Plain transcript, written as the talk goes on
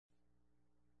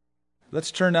Let's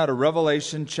turn now to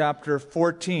Revelation chapter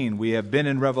 14. We have been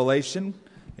in Revelation.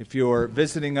 If you're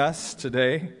visiting us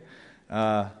today,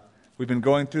 we've been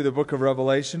going through the book of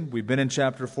Revelation. We've been in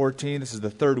chapter 14. This is the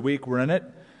third week we're in it,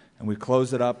 and we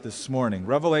close it up this morning.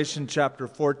 Revelation chapter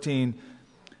 14,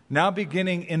 now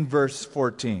beginning in verse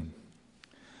 14.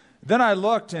 Then I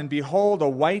looked, and behold, a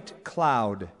white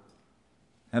cloud,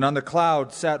 and on the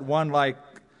cloud sat one like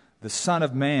the Son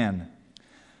of Man,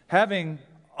 having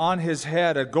on his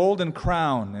head a golden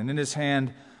crown, and in his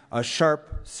hand a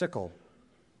sharp sickle.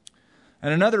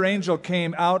 And another angel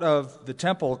came out of the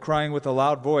temple, crying with a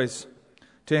loud voice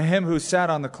to him who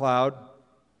sat on the cloud,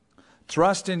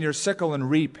 "Thrust in your sickle and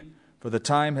reap, for the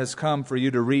time has come for you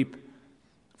to reap,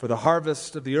 for the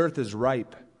harvest of the earth is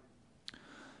ripe."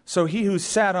 So he who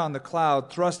sat on the cloud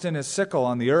thrust in his sickle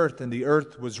on the earth, and the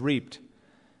earth was reaped.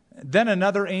 Then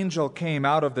another angel came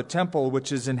out of the temple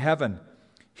which is in heaven,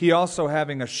 he also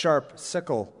having a sharp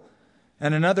sickle.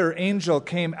 And another angel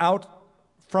came out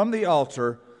from the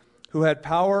altar, who had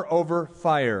power over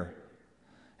fire.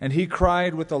 And he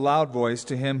cried with a loud voice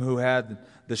to him who had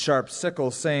the sharp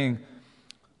sickle, saying,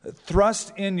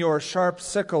 "Thrust in your sharp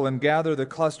sickle and gather the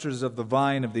clusters of the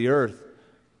vine of the earth,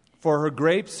 for her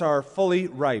grapes are fully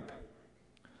ripe."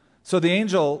 So the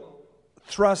angel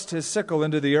thrust his sickle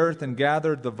into the earth and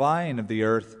gathered the vine of the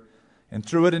earth, and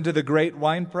threw it into the great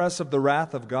winepress of the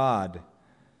wrath of God.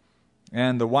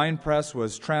 And the winepress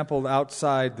was trampled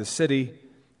outside the city,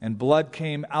 and blood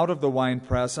came out of the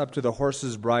winepress up to the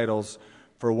horses' bridles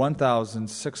for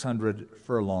 1,600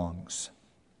 furlongs.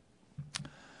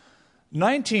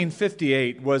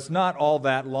 1958 was not all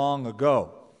that long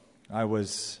ago. I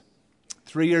was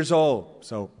 3 years old,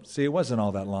 so see, it wasn't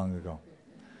all that long ago.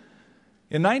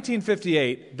 In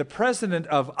 1958, the president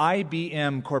of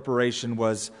IBM Corporation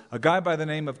was a guy by the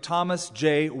name of Thomas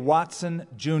J. Watson,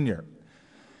 Jr.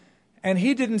 And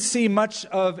he didn't see much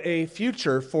of a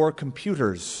future for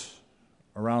computers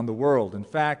around the world. In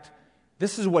fact,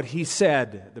 this is what he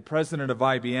said, the president of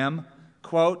IBM,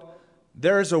 quote,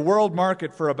 "There is a world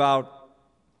market for about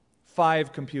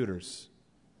 5 computers."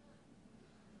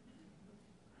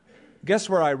 Guess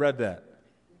where I read that?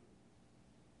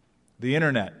 The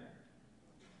internet.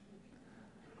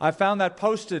 I found that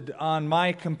posted on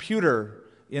my computer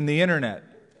in the internet.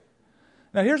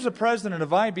 Now here's the president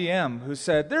of IBM who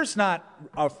said there's not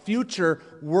a future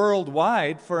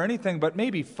worldwide for anything but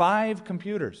maybe 5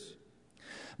 computers.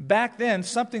 Back then,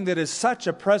 something that is such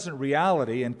a present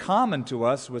reality and common to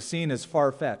us was seen as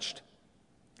far-fetched.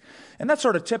 And that's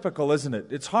sort of typical, isn't it?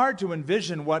 It's hard to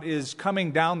envision what is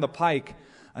coming down the pike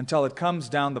until it comes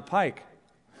down the pike.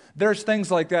 There's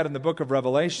things like that in the book of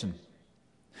Revelation.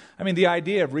 I mean, the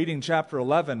idea of reading chapter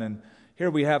 11, and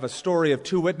here we have a story of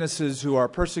 2 witnesses who are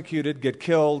persecuted, get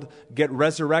killed, get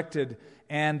resurrected,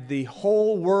 and the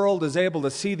whole world is able to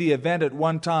see the event at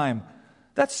one time.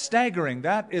 That's staggering.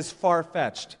 That is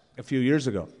far-fetched a few years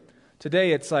ago.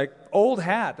 Today it's like old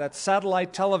hat, that's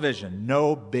satellite television,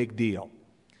 no big deal.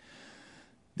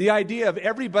 The idea of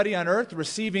everybody on earth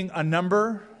receiving a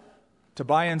number to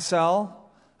buy and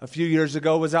sell a few years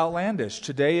ago was outlandish.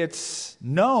 Today it's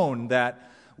known that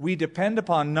we depend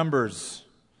upon numbers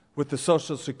with the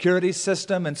Social Security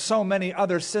system and so many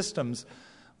other systems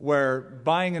where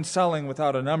buying and selling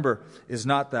without a number is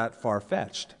not that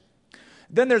far-fetched.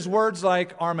 Then there's words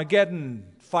like Armageddon,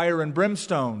 fire and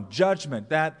brimstone, judgment,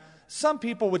 that some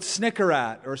people would snicker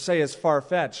at or say is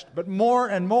far-fetched. But more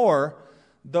and more,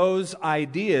 those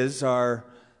ideas are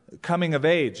coming of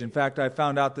age. In fact, I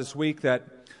found out this week that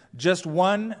just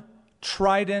one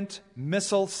Trident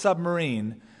missile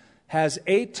submarine has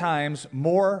 8 times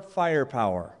more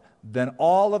firepower than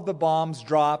all of the bombs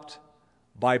dropped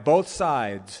by both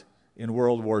sides in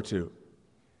World War II.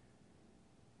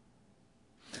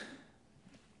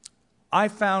 I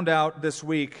found out this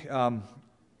week,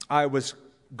 I was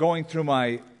going through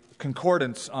my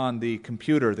concordance on the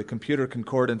computer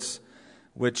concordance,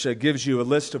 which gives you a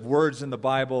list of words in the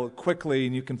Bible quickly,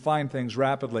 and you can find things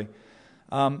rapidly.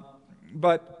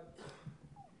 But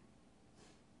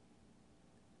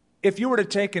if you were to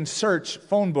take and search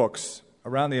phone books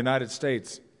around the United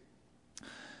States,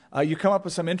 you come up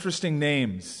with some interesting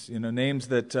names, names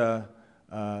that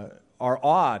are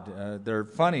odd. They're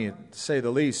funny, to say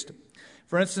the least.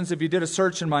 For instance, if you did a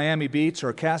search in Miami Beach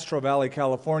or Castro Valley,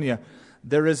 California,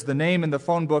 there is the name in the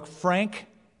phone book, Frank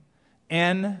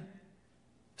N.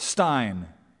 Stein.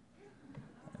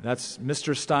 That's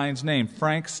Mr. Stein's name.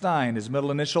 Frank Stein, his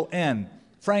middle initial N.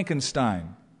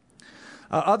 Frankenstein.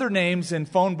 Other names in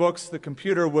phone books the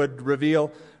computer would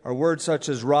reveal are words such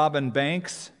as Robin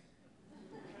Banks,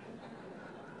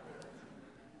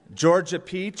 Georgia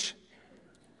Peach,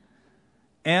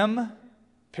 M.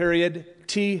 period,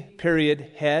 T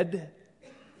period, head.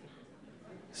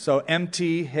 So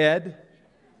empty head.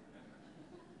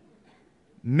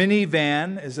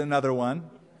 Minivan is another one.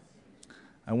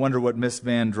 I wonder what Miss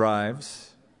Van drives.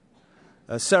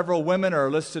 Several women are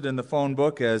listed in the phone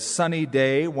book as Sunny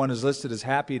Day. One is listed as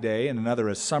Happy Day and another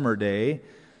as Summer Day.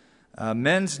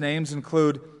 Men's names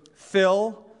include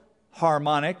Phil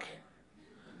Harmonic,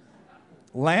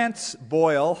 Lance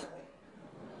Boyle,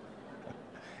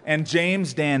 and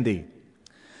James Dandy.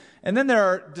 And then there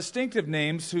are distinctive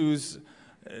names whose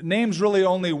names really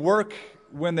only work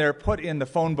when they're put in the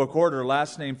phone book order,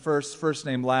 last name first, first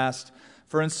name last.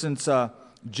 For instance,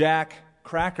 Jack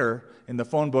Cracker in the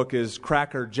phone book is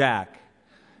Cracker Jack.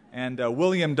 And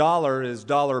William Dollar is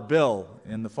Dollar Bill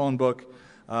in the phone book.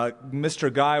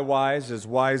 Mr. Guy Wise is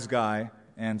Wise Guy,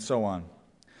 and so on.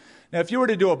 Now, if you were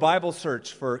to do a Bible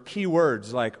search for key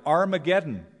words like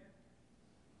Armageddon,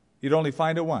 you'd only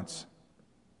find it once.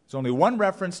 There's only one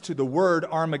reference to the word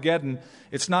Armageddon.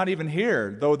 It's not even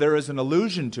here, though there is an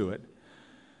allusion to it.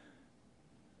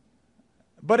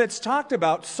 But it's talked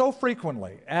about so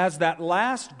frequently as that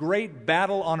last great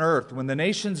battle on earth when the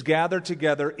nations gather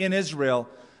together in Israel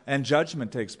and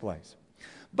judgment takes place.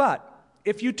 But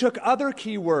if you took other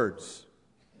key words,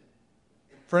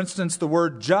 for instance, the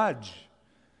word judge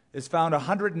is found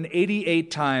 188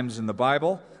 times in the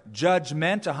Bible,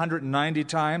 judgment 190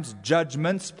 times,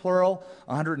 judgments, plural,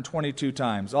 122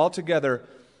 times. Altogether,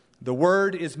 the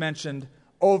word is mentioned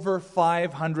over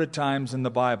 500 times in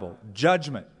the Bible,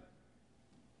 judgment.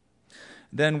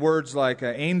 Then words like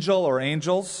angel or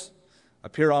angels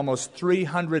appear almost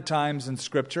 300 times in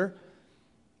Scripture.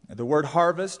 The word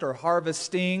harvest or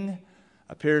harvesting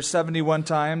appears 71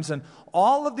 times. And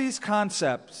all of these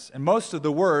concepts and most of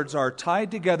the words are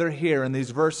tied together here in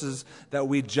these verses that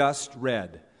we just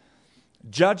read.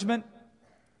 Judgment,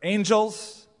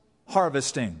 angels,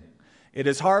 harvesting. It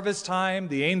is harvest time,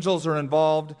 the angels are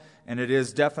involved, and it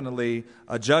is definitely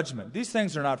a judgment. These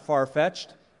things are not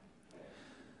far-fetched.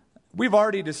 We've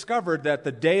already discovered that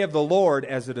the day of the Lord,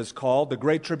 as it is called, the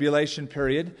Great Tribulation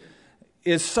period,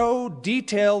 is so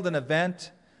detailed an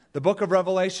event. The book of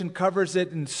Revelation covers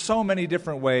it in so many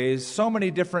different ways. So many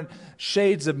different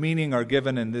shades of meaning are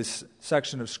given in this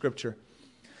section of Scripture.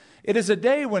 It is a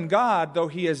day when God, though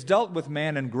He has dealt with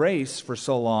man in grace for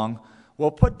so long,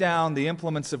 will put down the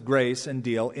implements of grace and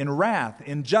deal in wrath,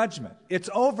 in judgment. It's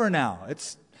over now.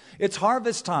 It's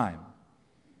harvest time.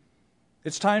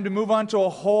 It's time to move on to a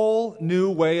whole new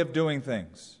way of doing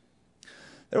things.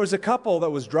 There was a couple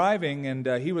that was driving, and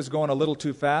he was going a little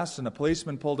too fast, and a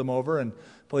policeman pulled him over, and the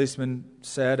policeman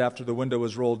said after the window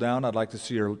was rolled down, "I'd like to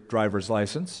see your driver's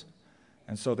license."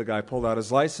 And so the guy pulled out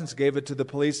his license, gave it to the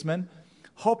policeman,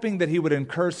 hoping that he would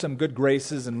incur some good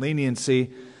graces and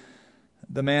leniency.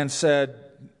 The man said,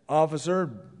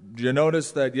 "Officer, did you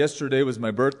notice that yesterday was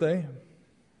my birthday?"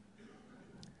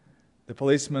 The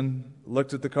policeman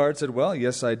looked at the card and said, "Well,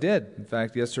 yes, I did. In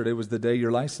fact, yesterday was the day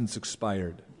your license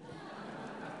expired."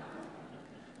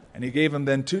 And he gave him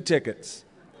then 2 tickets,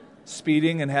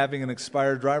 speeding and having an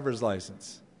expired driver's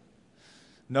license.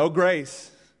 No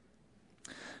grace.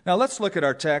 Now let's look at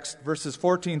our text, verses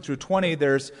 14 through 20.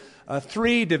 There's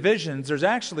 3 divisions. There's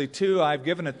actually 2. I've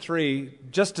given it 3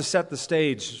 just to set the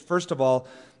stage. First of all,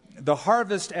 the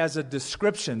harvest as a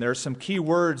description. There are some key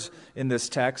words in this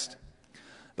text.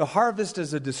 The harvest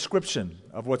is a description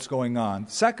of what's going on.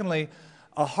 Secondly,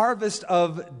 a harvest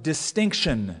of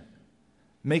distinction,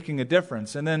 making a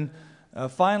difference. And then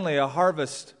finally, a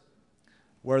harvest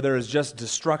where there is just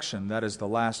destruction. That is the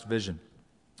last vision.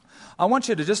 I want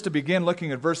you to begin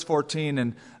looking at verse 14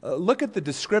 and look at the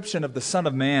description of the Son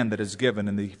of Man that is given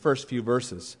in the first few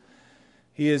verses.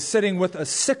 He is sitting with a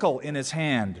sickle in his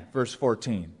hand, verse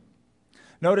 14.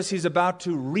 Notice he's about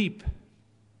to reap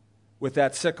with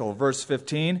that sickle. Verse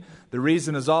 15, the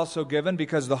reason is also given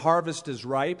because the harvest is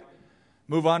ripe.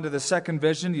 Move on to the second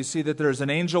vision. You see that there's an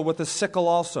angel with a sickle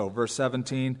also, verse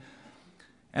 17.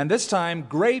 And this time,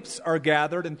 grapes are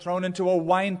gathered and thrown into a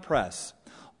winepress.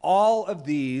 All of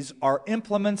these are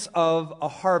implements of a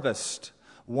harvest.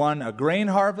 One a grain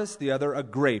harvest, the other a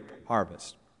grape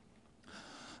harvest.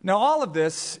 Now, all of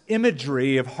this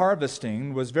imagery of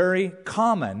harvesting was very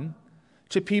common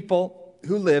to people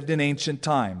who lived in ancient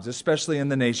times, especially in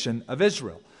the nation of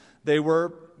Israel. They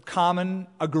were common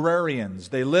agrarians.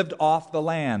 They lived off the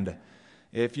land.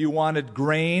 If you wanted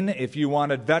grain, if you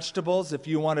wanted vegetables, if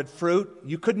you wanted fruit,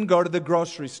 you couldn't go to the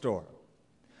grocery store.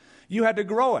 You had to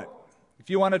grow it. If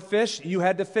you wanted fish, you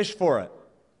had to fish for it.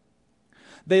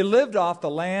 They lived off the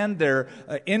land. Their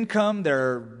income,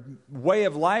 their way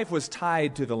of life was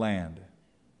tied to the land.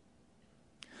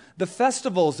 The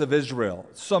festivals of Israel,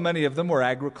 so many of them were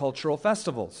agricultural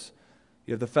festivals.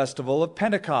 You have the festival of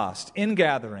Pentecost,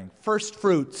 ingathering, first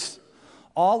fruits,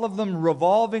 all of them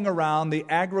revolving around the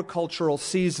agricultural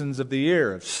seasons of the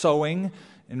year, of sowing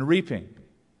and reaping.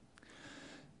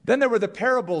 Then there were the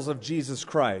parables of Jesus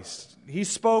Christ. He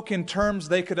spoke in terms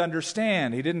they could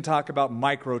understand. He didn't talk about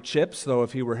microchips, though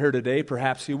if he were here today,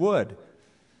 perhaps he would.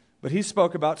 But he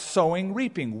spoke about sowing,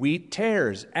 reaping, wheat,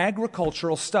 tares,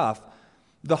 agricultural stuff.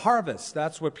 The harvest,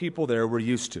 that's what people there were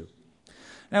used to.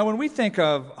 Now, when we think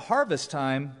of harvest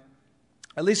time,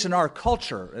 at least in our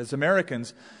culture as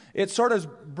Americans, it sort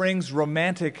of brings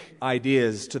romantic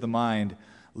ideas to the mind.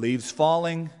 Leaves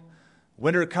falling,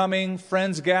 winter coming,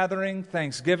 friends gathering,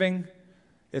 Thanksgiving.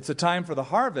 It's a time for the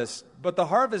harvest, but the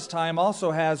harvest time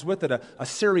also has with it a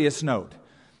serious note.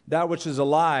 That which is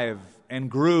alive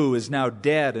and grew is now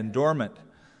dead and dormant.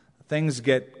 Things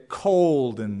get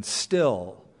cold and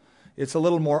still. It's a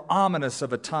little more ominous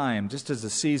of a time, just as a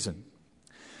season.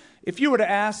 If you were to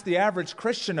ask the average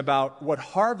Christian about what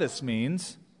harvest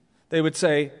means, they would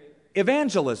say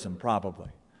evangelism, probably.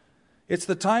 It's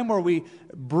the time where we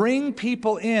bring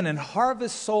people in and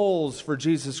harvest souls for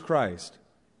Jesus Christ.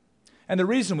 And the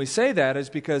reason we say that is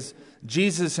because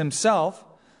Jesus himself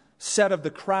said of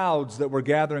the crowds that were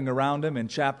gathering around him in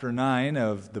chapter 9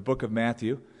 of the book of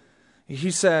Matthew,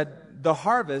 he said, "The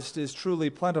harvest is truly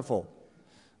plentiful,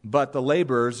 but the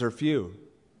laborers are few.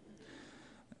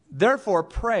 Therefore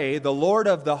pray the Lord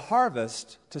of the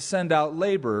harvest to send out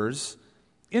laborers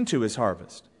into his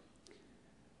harvest."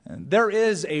 And there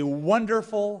is a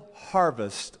wonderful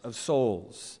harvest of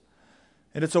souls.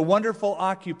 And it's a wonderful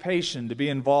occupation to be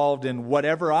involved in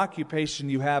whatever occupation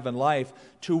you have in life,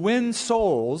 to win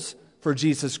souls for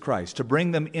Jesus Christ, to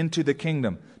bring them into the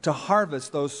kingdom, to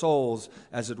harvest those souls,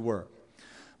 as it were.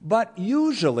 But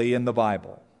usually in the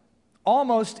Bible,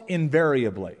 almost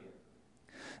invariably,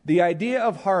 the idea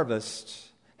of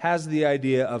harvest has the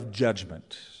idea of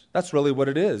judgment. That's really what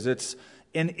it is. It's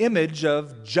an image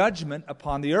of judgment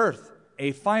upon the earth,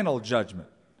 a final judgment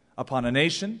upon a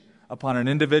nation, upon an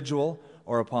individual,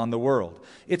 or upon the world.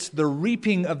 It's the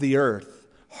reaping of the earth.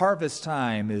 Harvest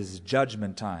time is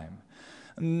judgment time.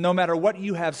 No matter what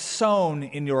you have sown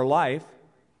in your life,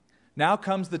 now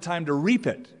comes the time to reap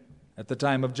it at the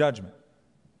time of judgment.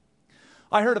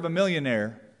 I heard of a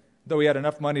millionaire. Though he had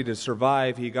enough money to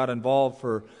survive, he got involved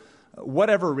for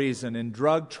whatever reason in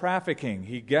drug trafficking.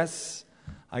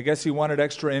 I guess he wanted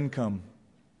extra income.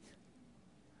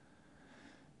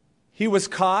 He was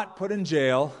caught, put in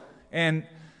jail, and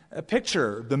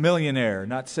picture the millionaire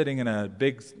not sitting in a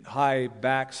big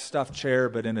high-back stuffed chair,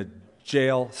 but in a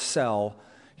jail cell.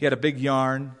 He had a big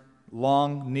yarn,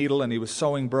 long needle, and he was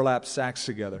sewing burlap sacks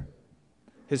together.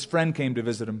 His friend came to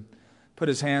visit him, put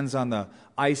his hands on the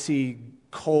icy,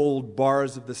 cold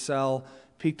bars of the cell,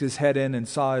 peeked his head in and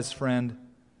saw his friend.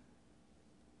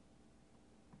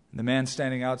 And the man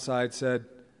standing outside said,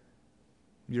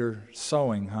 "You're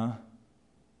sowing, huh?"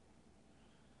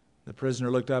 The prisoner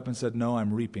looked up and said, "No,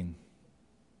 I'm reaping.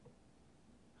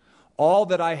 All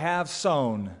that I have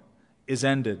sown is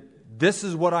ended. This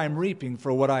is what I'm reaping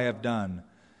for what I have done."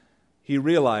 He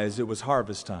realized it was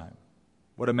harvest time.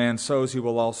 What a man sows, he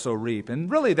will also reap. And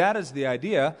really, that is the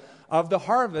idea of the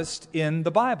harvest in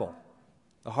the Bible.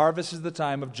 The harvest is the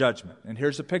time of judgment. And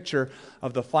here's a picture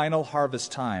of the final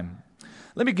harvest time.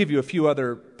 Let me give you a few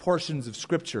other portions of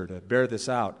Scripture to bear this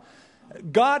out.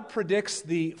 God predicts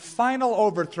the final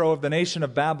overthrow of the nation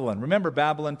of Babylon. Remember,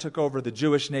 Babylon took over the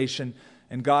Jewish nation,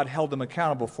 and God held them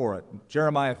accountable for it.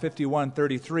 Jeremiah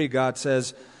 51:33, God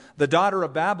says, "The daughter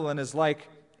of Babylon is like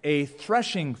a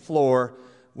threshing floor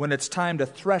when it's time to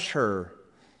thresh her.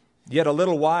 Yet a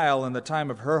little while, and the time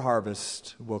of her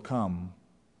harvest will come."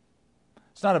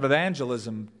 It's not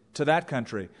evangelism to that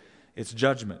country. It's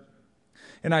judgment.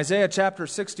 In Isaiah chapter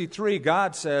 63,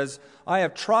 God says, "I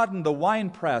have trodden the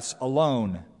winepress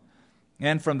alone,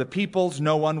 and from the peoples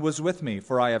no one was with me.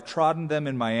 For I have trodden them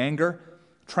in my anger,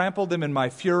 trampled them in my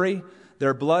fury.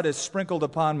 Their blood is sprinkled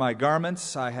upon my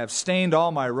garments. I have stained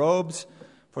all my robes,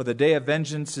 for the day of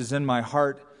vengeance is in my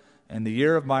heart, and the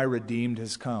year of my redeemed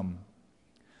has come."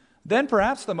 Then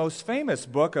perhaps the most famous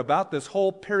book about this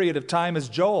whole period of time is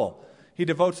Joel. He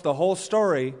devotes the whole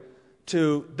story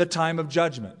to the time of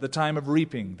judgment, the time of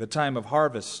reaping, the time of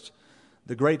harvest,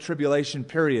 the great tribulation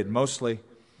period mostly.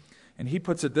 And he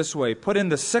puts it this way, "Put in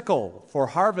the sickle, for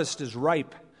harvest is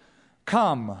ripe.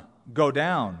 Come, go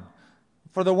down,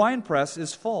 for the winepress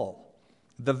is full.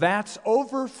 The vats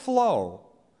overflow,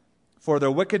 for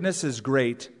their wickedness is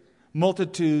great.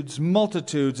 Multitudes,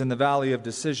 multitudes in the valley of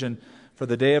decision, for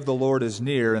the day of the Lord is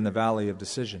near in the valley of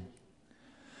decision."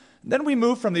 Then we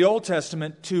move from the Old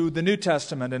Testament to the New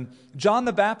Testament, and John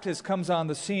the Baptist comes on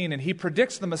the scene, and he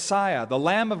predicts the Messiah, the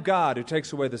Lamb of God who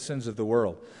takes away the sins of the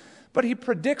world. But he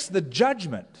predicts the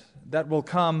judgment that will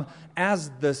come as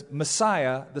the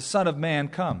Messiah, the Son of Man,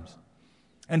 comes.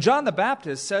 And John the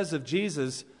Baptist says of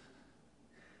Jesus,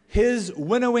 his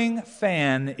winnowing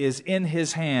fan is in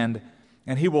his hand,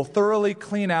 and he will thoroughly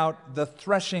clean out the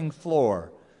threshing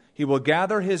floor. He will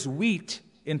gather his wheat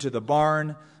into the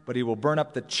barn, but he will burn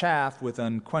up the chaff with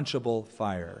unquenchable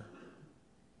fire.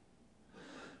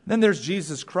 Then there's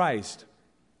Jesus Christ,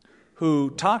 who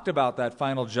talked about that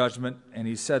final judgment, and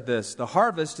he said this, the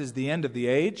harvest is the end of the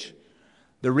age.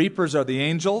 The reapers are the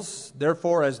angels.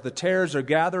 Therefore, as the tares are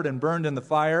gathered and burned in the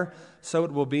fire, so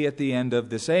it will be at the end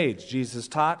of this age. Jesus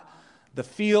taught the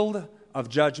field of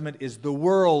judgment is the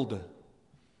world.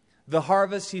 The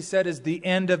harvest, he said, is the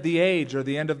end of the age or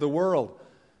the end of the world.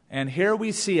 And here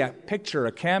we see a picture,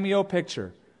 a cameo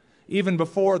picture, even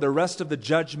before the rest of the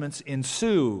judgments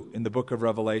ensue in the book of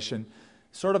Revelation,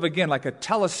 sort of again like a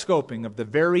telescoping of the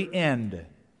very end.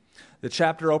 The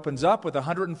chapter opens up with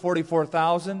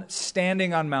 144,000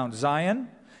 standing on Mount Zion,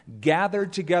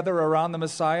 gathered together around the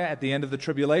Messiah at the end of the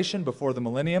tribulation before the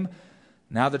millennium.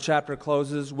 Now the chapter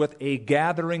closes with a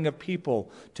gathering of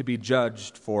people to be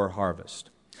judged for harvest.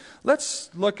 Let's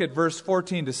look at verse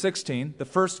 14 to 16, the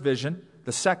first vision,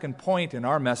 the second point in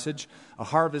our message, a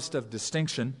harvest of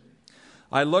distinction.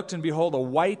 I looked, and behold, a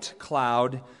white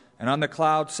cloud, and on the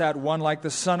cloud sat one like the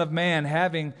Son of Man,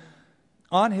 having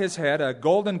on his head a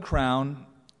golden crown,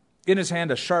 in his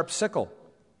hand a sharp sickle.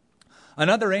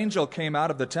 Another angel came out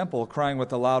of the temple, crying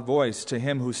with a loud voice to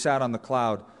him who sat on the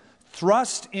cloud,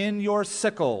 thrust in your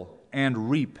sickle and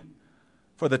reap,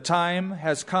 for the time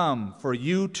has come for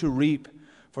you to reap,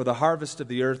 for the harvest of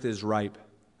the earth is ripe.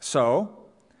 So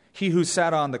he who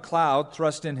sat on the cloud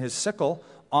thrust in his sickle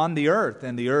on the earth,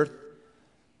 and the earth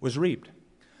was reaped.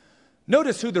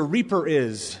 Notice who the reaper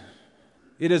is.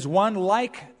 It is one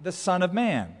like the Son of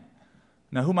Man.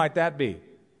 Now, who might that be?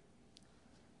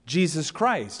 Jesus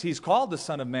Christ. He's called the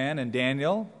Son of Man in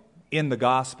Daniel, in the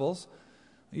Gospels.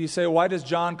 You say, why does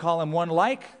John call him one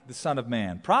like the Son of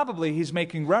Man? Probably he's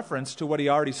making reference to what he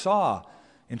already saw.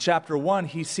 In chapter 1,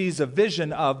 he sees a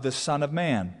vision of the Son of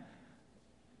Man.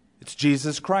 It's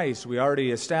Jesus Christ. We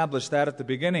already established that at the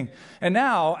beginning. And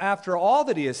now, after all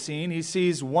that he has seen, he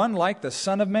sees one like the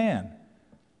Son of Man,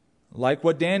 like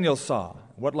what Daniel saw,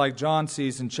 what like John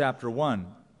sees in chapter 1.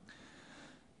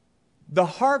 The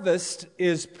harvest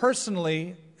is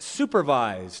personally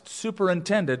supervised,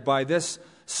 superintended by this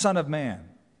Son of Man,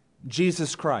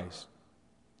 Jesus Christ.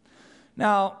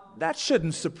 Now, that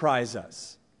shouldn't surprise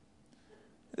us.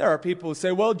 There are people who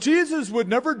say, well, Jesus would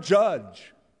never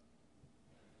judge.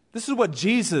 This is what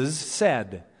Jesus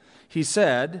said. He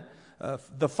said,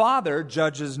 the Father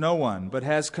judges no one, but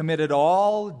has committed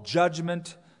all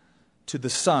judgment to the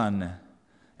Son,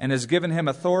 and has given him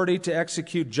authority to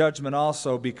execute judgment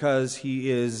also, because he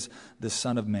is the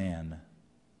Son of Man.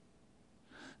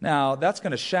 Now, that's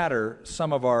going to shatter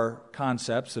some of our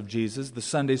concepts of Jesus, the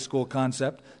Sunday school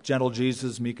concept, gentle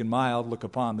Jesus, meek and mild, look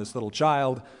upon this little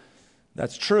child.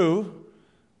 That's true,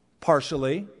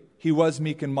 partially. He was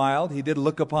meek and mild. He did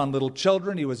look upon little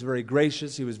children. He was very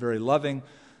gracious. He was very loving.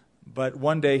 But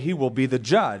one day he will be the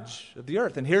judge of the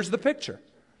earth. And here's the picture.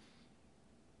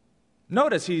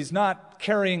 Notice he's not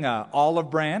carrying an olive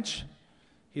branch.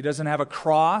 He doesn't have a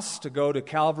cross to go to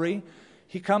Calvary.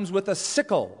 He comes with a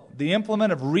sickle, the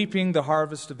implement of reaping the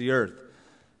harvest of the earth.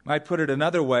 Might put it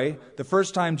another way. The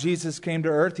first time Jesus came to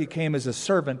earth, he came as a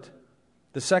servant.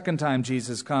 The second time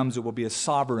Jesus comes, it will be a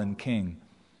sovereign king.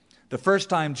 The first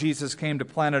time Jesus came to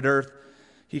planet Earth,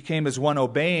 he came as one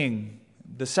obeying.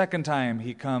 The second time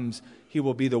he comes, he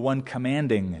will be the one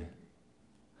commanding.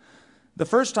 The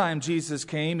first time Jesus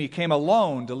came, he came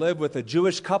alone to live with a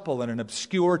Jewish couple in an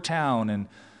obscure town in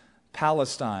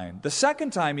Palestine. The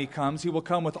second time he comes, he will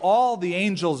come with all the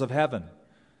angels of heaven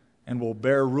and will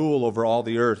bear rule over all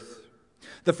the earth.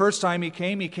 The first time he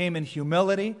came in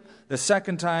humility. The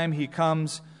second time he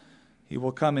comes, he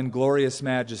will come in glorious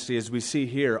majesty, as we see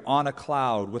here, on a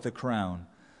cloud with a crown.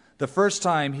 The first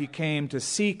time he came to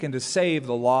seek and to save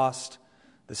the lost.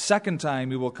 The second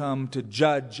time he will come to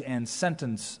judge and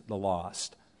sentence the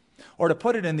lost. Or to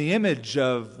put it in the image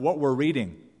of what we're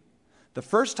reading, the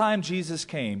first time Jesus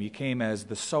came, he came as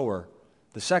the sower.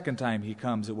 The second time he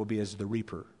comes, it will be as the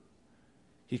reaper.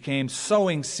 He came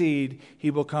sowing seed,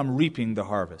 he will come reaping the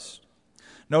harvest.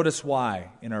 Notice why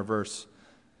in our verse.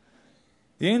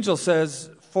 The angel says,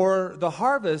 for the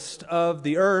harvest of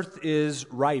the earth is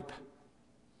ripe.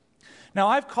 Now,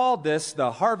 I've called this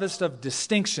the harvest of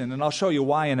distinction, and I'll show you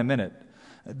why in a minute.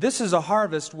 This is a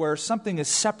harvest where something is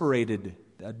separated,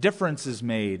 a difference is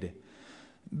made.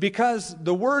 Because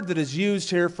the word that is used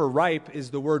here for ripe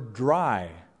is the word dry,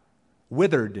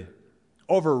 withered,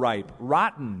 overripe,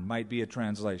 rotten might be a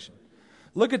translation.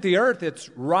 Look at the earth, it's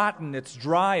rotten, it's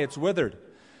dry, it's withered.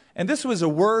 And this was a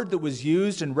word that was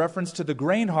used in reference to the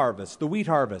grain harvest, the wheat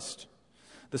harvest.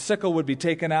 The sickle would be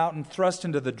taken out and thrust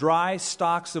into the dry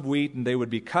stalks of wheat, and they would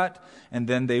be cut, and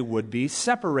then they would be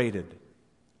separated.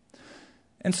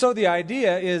 And so the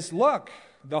idea is, look,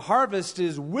 the harvest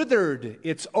is withered,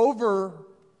 it's over.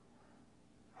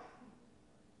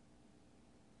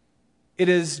 It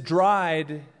is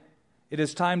dried, it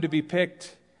is time to be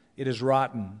picked, it is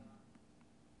rotten.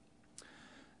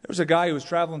 There was a guy who was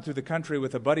traveling through the country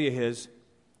with a buddy of his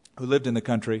who lived in the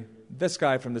country. This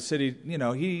guy from the city,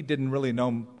 he didn't really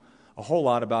know a whole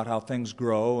lot about how things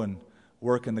grow and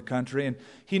work in the country. And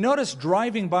he noticed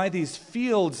driving by these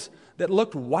fields that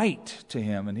looked white to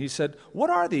him. And he said, "What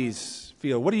are these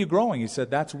fields? What are you growing?" He said,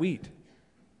 "That's wheat." He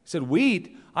said,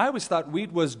 "Wheat? I always thought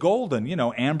wheat was golden,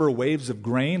 amber waves of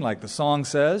grain like the song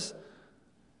says."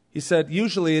 He said,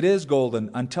 "Usually it is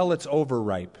golden until it's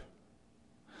overripe.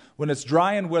 When it's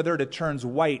dry and withered, it turns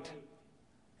white,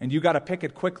 and you got to pick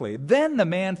it quickly." Then the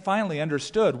man finally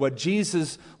understood what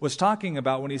Jesus was talking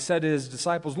about when he said to his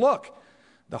disciples, "Look,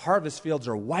 the harvest fields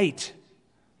are white.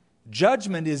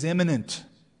 Judgment is imminent,"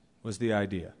 was the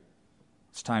idea.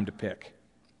 It's time to pick.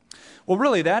 Well,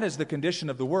 really, that is the condition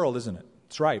of the world, isn't it?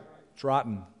 It's ripe, it's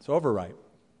rotten, it's overripe,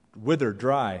 withered,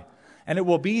 dry. And it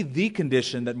will be the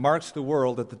condition that marks the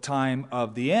world at the time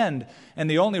of the end. And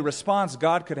the only response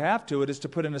God could have to it is to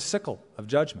put in a sickle of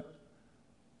judgment.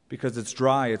 Because it's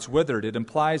dry, it's withered. It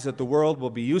implies that the world will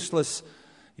be useless.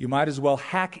 You might as well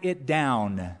hack it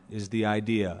down, is the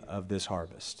idea of this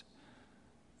harvest.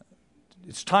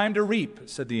 It's time to reap,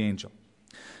 said the angel.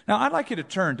 Now, I'd like you to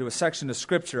turn to a section of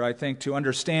Scripture, I think, to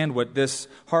understand what this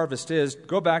harvest is.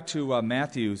 Go back to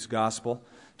Matthew's Gospel,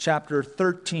 chapter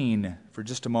 13, for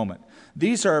just a moment.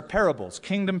 These are parables,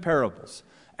 kingdom parables,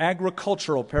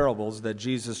 agricultural parables that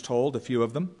Jesus told, a few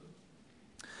of them.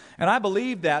 And I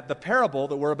believe that the parable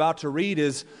that we're about to read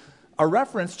is a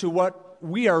reference to what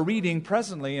we are reading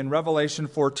presently in Revelation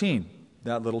 14,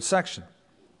 that little section.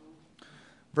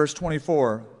 Verse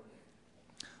 24,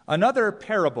 another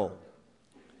parable.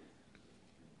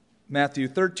 Matthew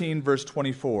 13, verse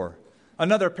 24.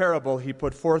 Another parable he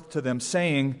put forth to them,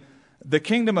 saying, "The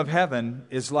kingdom of heaven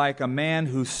is like a man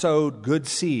who sowed good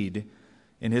seed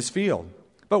in his field.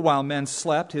 But while men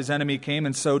slept, his enemy came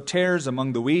and sowed tares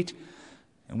among the wheat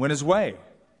and went his way.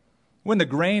 When the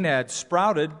grain had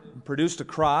sprouted and produced a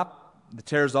crop, the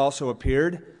tares also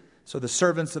appeared. So the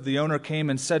servants of the owner came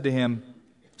and said to him,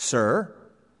 'Sir,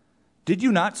 did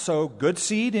you not sow good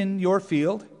seed in your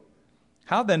field?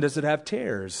 How then does it have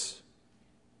tares?'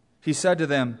 He said to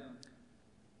them,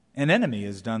 'An enemy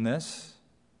has done this.'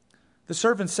 The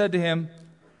servant said to him,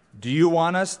 'Do you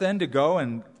want us then to go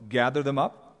and gather them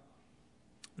up?'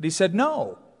 But he said,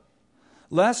 'No,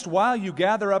 lest while you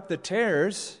gather up the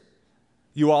tares,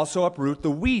 you also uproot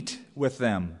the wheat with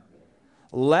them.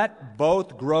 Let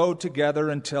both grow together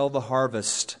until the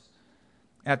harvest.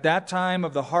 At that time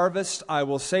of the harvest, I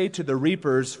will say to the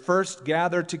reapers, first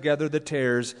gather together the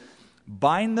tares,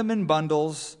 bind them in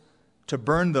bundles to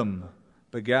burn them,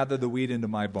 but gather the wheat into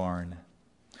my barn.'"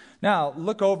 Now,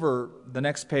 look over the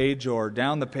next page or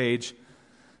down the page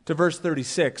to verse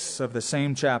 36 of the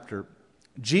same chapter.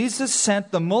 Jesus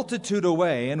sent the multitude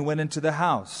away and went into the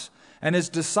house, and his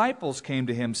disciples came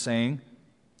to him, saying,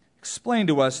 "Explain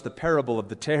to us the parable of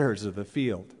the tares of the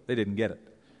field." They didn't get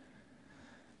it.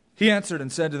 He answered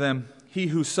and said to them, "He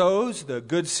who sows the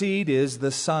good seed is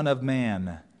the Son of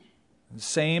Man."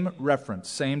 Same reference,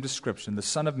 same description, the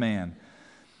Son of Man.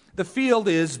 The field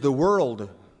is the world.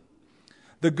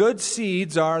 The good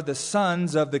seeds are the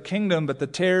sons of the kingdom, but the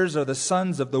tares are the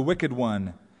sons of the wicked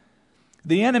one.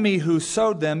 The enemy who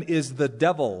sowed them is the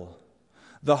devil.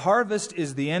 The harvest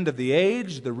is the end of the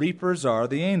age. The reapers are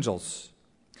the angels.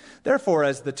 Therefore,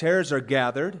 as the tares are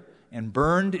gathered and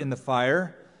burned in the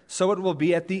fire, so it will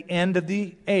be at the end of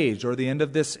the age, or the end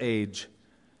of this age.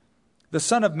 The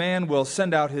Son of Man will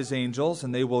send out his angels,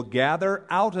 and they will gather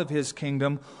out of his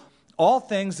kingdom all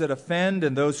things that offend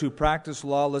and those who practice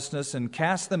lawlessness, and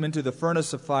cast them into the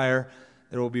furnace of fire.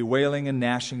 There will be wailing and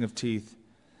gnashing of teeth.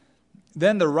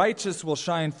 Then the righteous will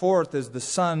shine forth as the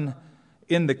sun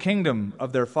in the kingdom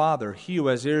of their Father. He who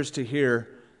has ears to hear,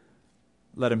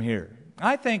 let him hear.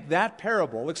 I think that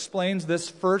parable explains this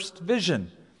first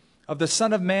vision of the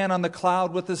Son of Man on the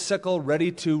cloud with the sickle,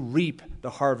 ready to reap the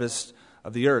harvest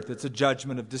of the earth. It's a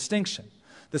judgment of distinction,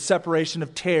 the separation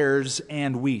of tares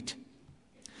and wheat.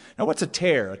 Now, what's a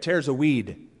tare? A tare is a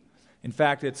weed. In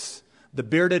fact, it's the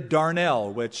bearded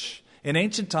darnel, which in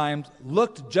ancient times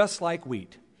looked just like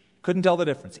wheat. Couldn't tell the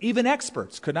difference. Even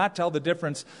experts could not tell the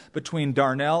difference between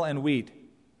darnel and wheat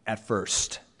at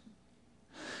first.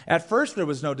 At first, there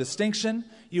was no distinction.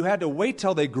 You had to wait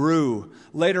till they grew.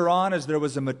 Later on, as there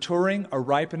was a maturing, a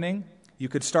ripening, you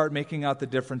could start making out the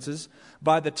differences.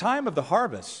 By the time of the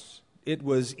harvest, it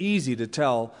was easy to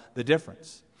tell the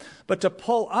difference. But to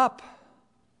pull up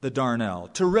the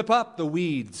darnel, to rip up the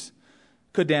weeds,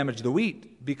 could damage the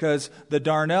wheat, because the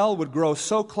darnel would grow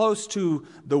so close to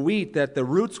the wheat that the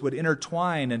roots would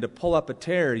intertwine, and to pull up a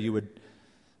tare, you would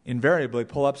invariably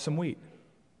pull up some wheat.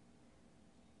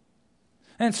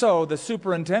 And so the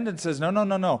superintendent says,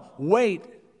 no, wait,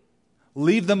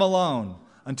 leave them alone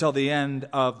until the end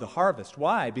of the harvest.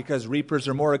 Why? Because reapers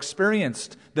are more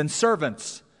experienced than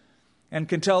servants and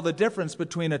can tell the difference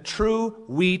between a true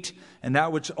wheat and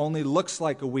that which only looks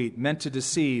like a wheat, meant to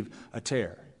deceive, a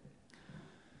tare.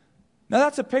 Now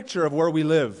that's a picture of where we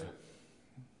live.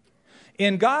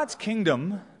 In God's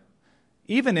kingdom,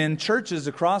 even in churches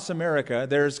across America,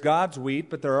 there's God's wheat,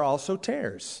 but there are also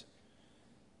tares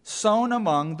sown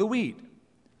among the wheat.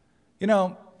 You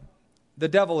know, the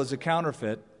devil is a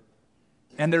counterfeit,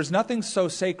 and there's nothing so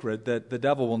sacred that the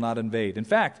devil will not invade. In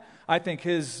fact, I think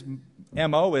his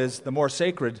MO is the more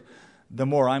sacred, the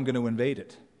more I'm going to invade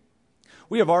it.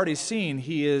 We have already seen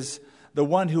he is the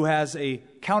one who has a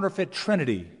counterfeit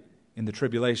trinity in the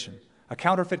tribulation, a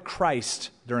counterfeit Christ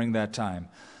during that time,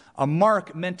 a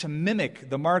mark meant to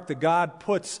mimic the mark that God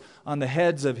puts on the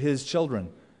heads of his children.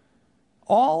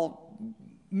 All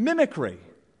mimicry.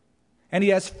 And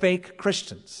he has fake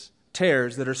Christians,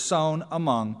 tares that are sown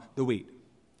among the wheat.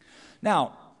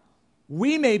 Now,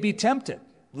 we may be tempted.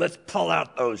 Let's pull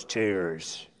out those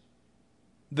tares.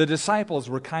 The disciples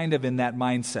were kind of in that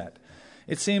mindset.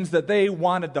 It seems that they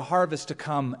wanted the harvest to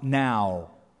come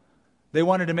now. They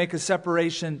wanted to make a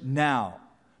separation now.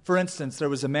 For instance, there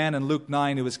was a man in Luke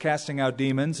 9 who was casting out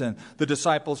demons, and the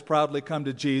disciples proudly come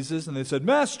to Jesus, and they said,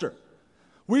 "Master,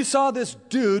 we saw this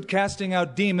dude casting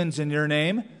out demons in your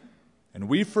name, and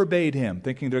we forbade him,"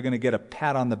 thinking they're going to get a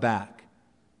pat on the back,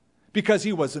 because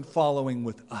he wasn't following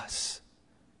with us.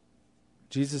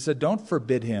 Jesus said, "Don't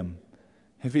forbid him.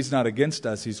 If he's not against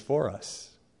us, he's for us."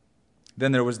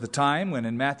 Then there was the time when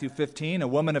in Matthew 15, a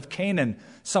woman of Canaan,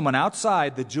 someone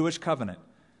outside the Jewish covenant,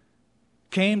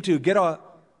 came to get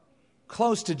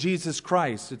close to Jesus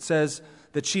Christ. It says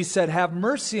that she said, "Have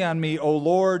mercy on me, O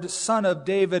Lord, Son of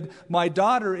David. My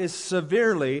daughter is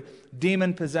severely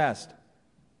demon-possessed."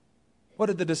 What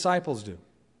did the disciples do?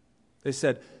 They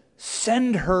said,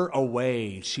 "Send her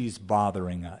away. She's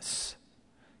bothering us.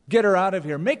 Get her out of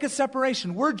here. Make a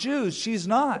separation. We're Jews. She's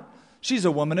not. She's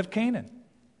a woman of Canaan."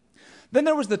 Then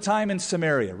there was the time in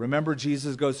Samaria. Remember,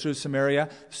 Jesus goes through Samaria.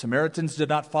 Samaritans did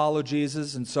not follow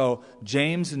Jesus, and so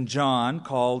James and John,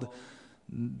 called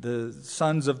the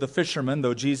sons of the fishermen,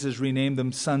 though Jesus renamed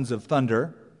them sons of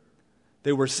thunder.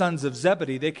 They were sons of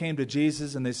Zebedee. They came to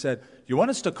Jesus and they said, "You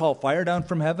want us to call fire down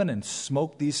from heaven and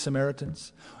smoke these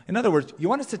Samaritans?" In other words, you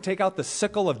want us to take out the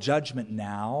sickle of judgment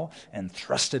now and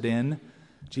thrust it in?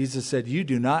 Jesus said, "You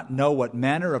do not know what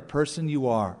manner of person you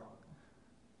are."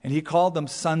 And he called them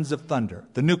sons of thunder,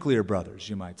 the nuclear brothers,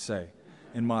 you might say,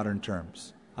 in modern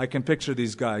terms. I can picture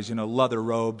these guys, leather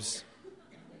robes,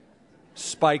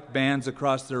 spiked bands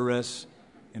across their wrists.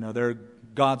 They're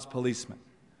God's policemen.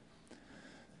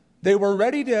 They were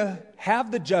ready to have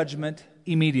the judgment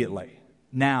immediately,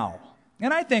 now.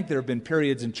 And I think there have been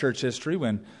periods in church history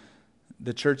when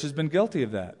the church has been guilty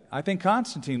of that. I think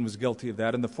Constantine was guilty of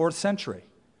that in the 4th century.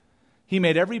 He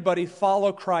made everybody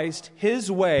follow Christ his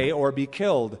way or be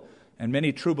killed, and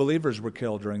many true believers were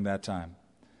killed during that time.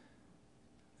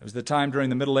 It was the time during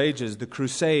the Middle Ages, the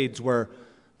Crusades, where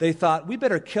they thought, we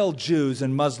better kill Jews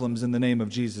and Muslims in the name of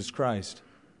Jesus Christ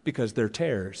because they're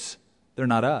tares. They're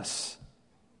not us.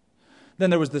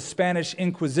 Then there was the Spanish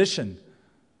Inquisition,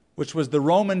 which was the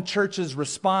Roman Church's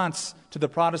response to the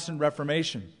Protestant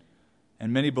Reformation.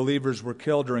 And many believers were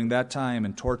killed during that time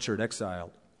and tortured,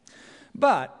 exiled.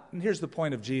 But, and here's the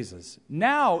point of Jesus,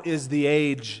 now is the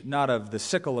age not of the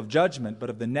sickle of judgment, but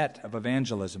of the net of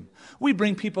evangelism. We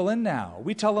bring people in now.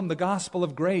 We tell them the gospel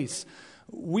of grace.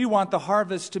 We want the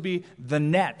harvest to be the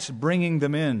net bringing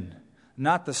them in,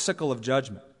 not the sickle of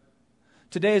judgment.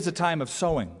 Today is a time of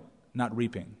sowing, not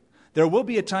reaping. There will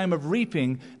be a time of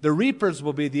reaping. The reapers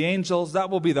will be the angels. That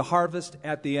will be the harvest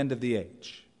at the end of the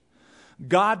age.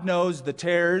 God knows the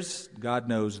tares. God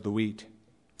knows the wheat.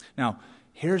 Now,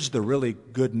 here's the really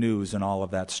good news in all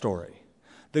of that story.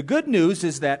 The good news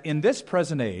is that in this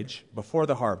present age, before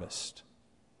the harvest,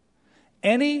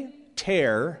 any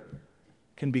tare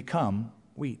can become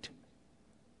wheat.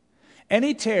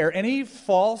 Any tare, any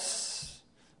false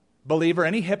believer,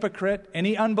 any hypocrite,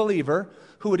 any unbeliever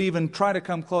who would even try to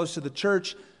come close to the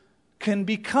church can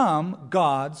become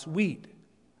God's wheat,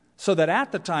 so that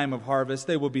at the time of harvest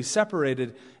they will be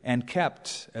separated and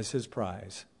kept as His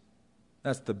prize.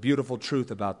 That's the beautiful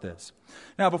truth about this.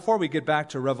 Now, before we get back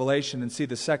to Revelation and see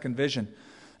the second vision,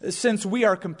 since we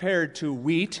are compared to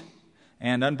wheat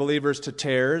and unbelievers to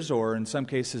tares, or in some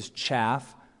cases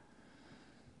chaff,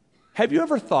 have you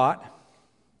ever thought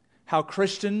how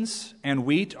Christians and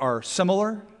wheat are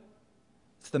similar?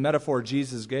 It's the metaphor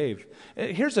Jesus gave.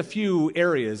 Here's a few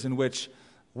areas in which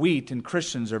wheat and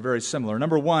Christians are very similar.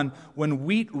 Number one, when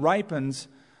wheat ripens,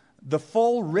 the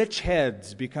full rich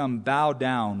heads become bowed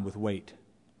down with weight.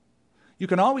 You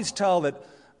can always tell that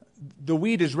the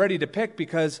wheat is ready to pick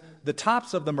because the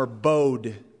tops of them are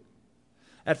bowed.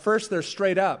 At first they're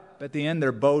straight up. At the end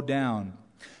they're bowed down.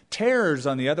 Tares,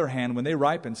 on the other hand, when they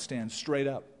ripen, stand straight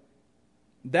up.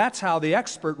 That's how the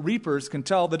expert reapers can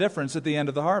tell the difference at the end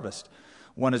of the harvest.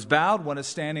 One is bowed, one is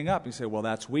standing up. You say, well,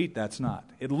 that's wheat, that's not.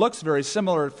 It looks very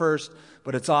similar at first,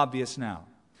 but it's obvious now.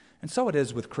 And so it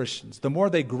is with Christians. The more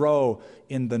they grow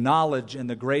in the knowledge and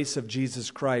the grace of Jesus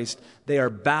Christ, they are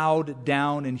bowed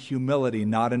down in humility,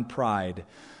 not in pride.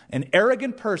 An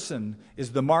arrogant person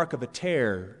is the mark of a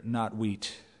tare, not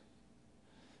wheat.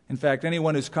 In fact,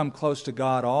 anyone who's come close to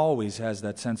God always has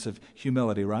that sense of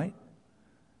humility, right?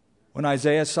 When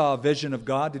Isaiah saw a vision of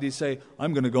God, did he say,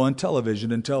 I'm going to go on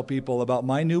television and tell people about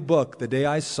my new book, The Day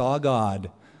I Saw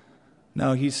God?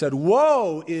 No, he said,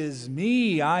 woe is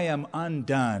me, I am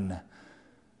undone.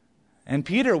 And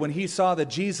Peter, when he saw that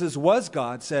Jesus was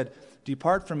God, said,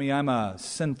 depart from me, I'm a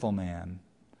sinful man.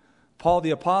 Paul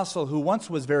the apostle, who once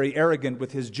was very arrogant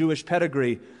with his Jewish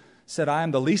pedigree, said, I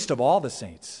am the least of all the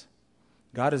saints.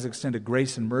 God has extended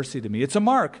grace and mercy to me. It's a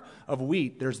mark of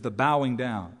wheat. There's the bowing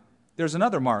down. There's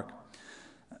another mark.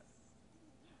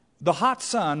 The hot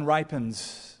sun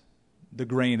ripens the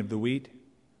grain of the wheat.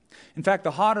 In fact,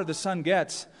 the hotter the sun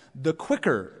gets, the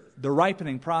quicker the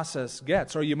ripening process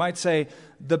gets. Or you might say,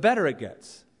 the better it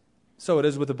gets. So it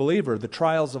is with the believer. The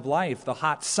trials of life, the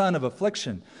hot sun of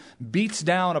affliction, beats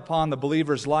down upon the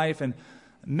believer's life and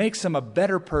makes him a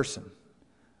better person,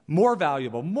 more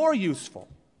valuable, more useful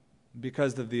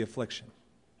because of the affliction.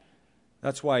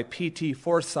 That's why P.T.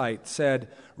 Forsyth said,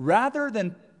 rather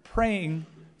than praying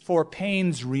for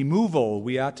pain's removal,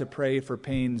 we ought to pray for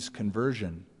pain's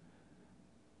conversion.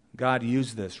 God,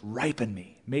 use this. Ripen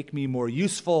me. Make me more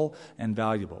useful and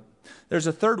valuable. There's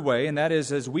a third way, and that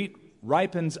is as wheat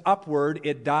ripens upward,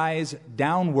 it dies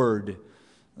downward.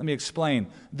 Let me explain.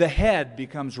 The head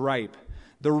becomes ripe.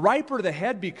 The riper the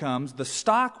head becomes, the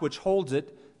stalk which holds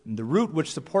it and the root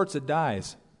which supports it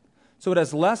dies. So it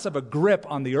has less of a grip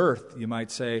on the earth, you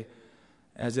might say,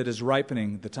 as it is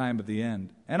ripening the time of the end.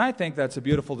 And I think that's a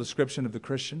beautiful description of the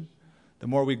Christian. The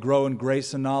more we grow in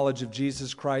grace and knowledge of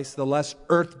Jesus Christ, the less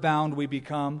earthbound we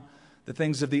become. The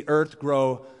things of the earth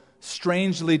grow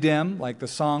strangely dim, like the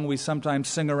song we sometimes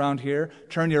sing around here.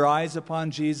 Turn your eyes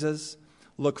upon Jesus,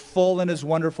 look full in His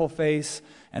wonderful face,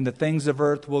 and the things of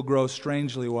earth will grow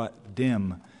strangely what?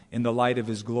 Dim in the light of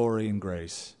His glory and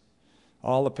grace.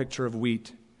 All a picture of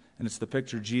wheat, and it's the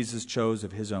picture Jesus chose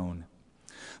of His own.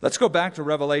 Let's go back to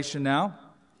Revelation now.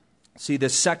 See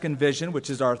this second vision, which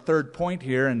is our third point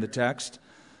here in the text,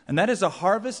 and that is a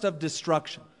harvest of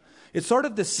destruction. It's sort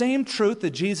of the same truth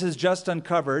that Jesus just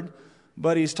uncovered,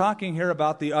 but He's talking here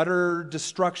about the utter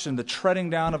destruction, the treading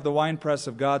down of the winepress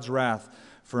of God's wrath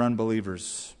for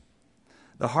unbelievers.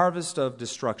 The harvest of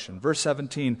destruction. Verse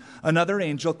 17, another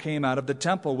angel came out of the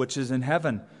temple which is in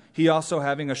heaven, he also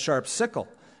having a sharp sickle.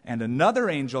 And another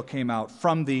angel came out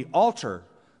from the altar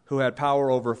who had power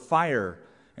over fire.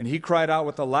 And he cried out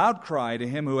with a loud cry to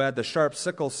him who had the sharp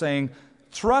sickle, saying,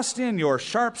 thrust in your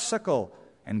sharp sickle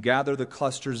and gather the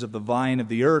clusters of the vine of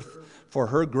the earth, for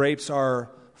her grapes are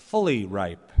fully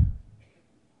ripe.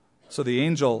 So the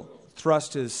angel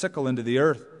thrust his sickle into the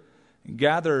earth,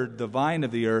 gathered the vine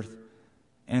of the earth,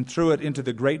 and threw it into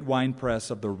the great winepress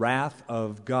of the wrath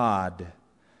of God.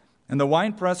 And the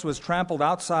winepress was trampled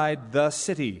outside the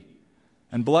city,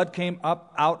 and blood came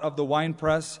up out of the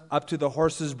winepress up to the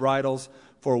horses' bridles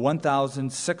for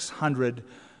 1,600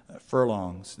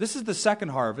 furlongs. This is the second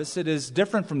harvest. It is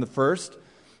different from the first.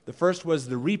 The first was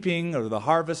the reaping or the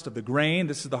harvest of the grain.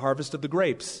 This is the harvest of the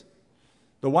grapes.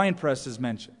 The winepress is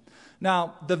mentioned.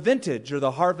 Now, the vintage or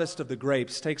the harvest of the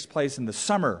grapes takes place in the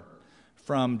summer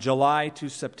from July to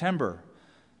September.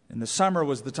 In the summer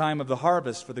was the time of the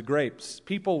harvest for the grapes.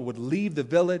 People would leave the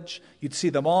village. You'd see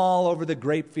them all over the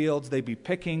grape fields. They'd be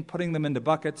picking, putting them into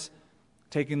buckets,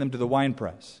 taking them to the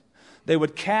winepress. They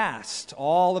would cast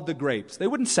all of the grapes. They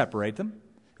wouldn't separate them.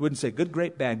 They wouldn't say good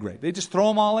grape, bad grape. They'd just throw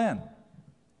them all in.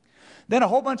 Then a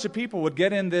whole bunch of people would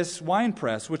get in this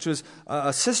winepress, which was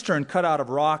a cistern cut out of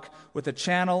rock with a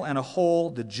channel and a hole.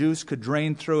 The juice could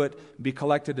drain through it, be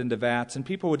collected into vats, and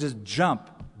people would just jump,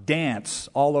 dance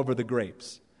all over the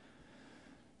grapes.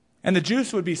 And the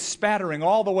juice would be spattering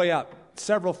all the way up,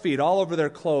 several feet, all over their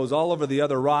clothes, all over the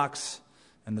other rocks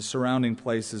and the surrounding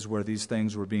places where these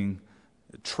things were being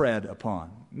tread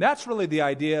upon. And that's really the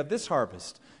idea of this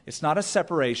harvest. It's not a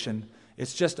separation.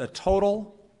 It's just a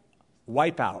total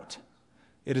wipeout.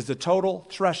 It is a total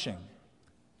threshing,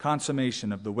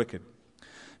 consummation of the wicked.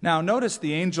 Now, notice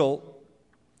the angel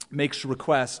makes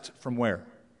request from where?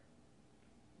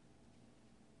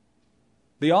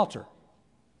 The altar.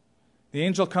 The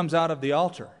angel comes out of the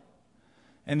altar.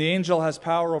 And the angel has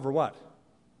power over what?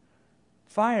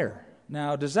 Fire.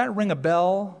 Now, does that ring a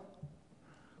bell?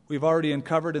 We've already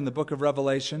uncovered in the book of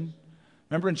Revelation.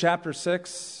 Remember in chapter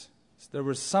 6, there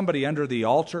was somebody under the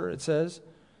altar, it says.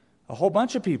 A whole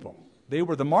bunch of people. They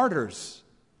were the martyrs,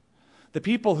 the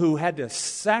people who had to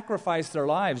sacrifice their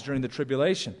lives during the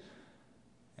tribulation.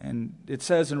 And it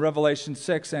says in Revelation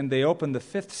 6, and they opened the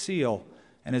fifth seal.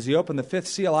 And as he opened the fifth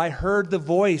seal, I heard the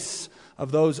voice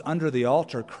of those under the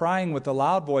altar crying with a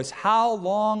loud voice, how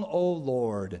long, O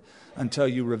Lord, until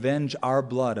you revenge our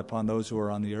blood upon those who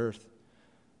are on the earth?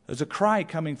 There's a cry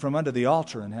coming from under the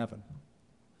altar in heaven.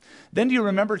 Then do you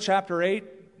remember chapter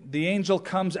 8? The angel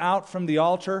comes out from the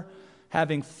altar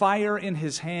having fire in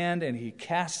his hand, and he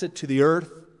casts it to the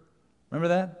earth. Remember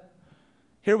that?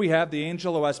 Here we have the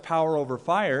angel who has power over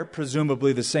fire,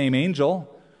 presumably the same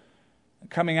angel,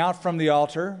 coming out from the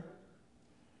altar.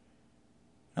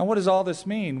 Now, what does all this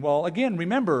mean? Well, again,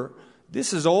 remember,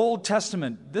 this is Old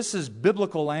Testament. This is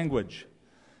biblical language.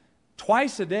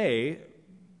 Twice a day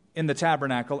in the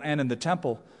tabernacle and in the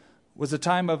temple was a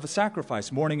time of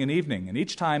sacrifice, morning and evening. And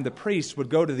each time the priest would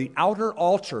go to the outer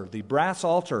altar, the brass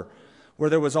altar, where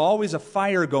there was always a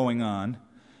fire going on,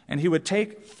 and he would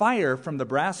take fire from the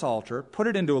brass altar, put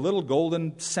it into a little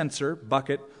golden censer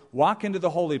bucket, walk into the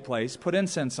holy place, put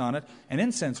incense on it, and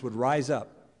incense would rise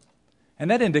up. And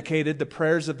that indicated the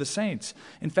prayers of the saints.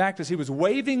 In fact, as he was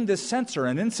waving this censer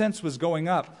and incense was going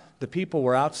up, the people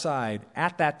were outside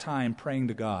at that time praying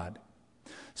to God.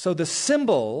 So the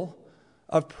symbol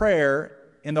of prayer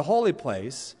in the holy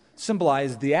place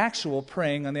symbolized the actual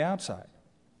praying on the outside.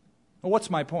 Well,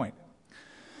 what's my point?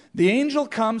 The angel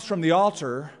comes from the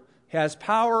altar, he has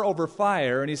power over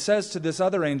fire, and he says to this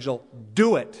other angel,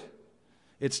 do it.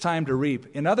 It's time to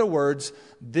reap. In other words,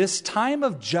 this time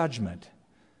of judgment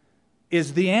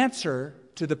is the answer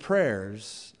to the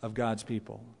prayers of God's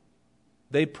people.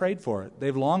 They've prayed for it.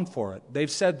 They've longed for it.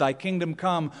 They've said, thy kingdom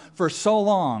come for so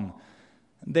long.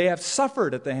 They have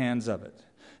suffered at the hands of it.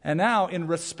 And now, in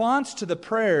response to the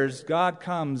prayers, God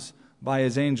comes by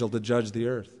his angel to judge the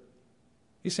earth.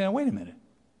 He's saying, wait a minute.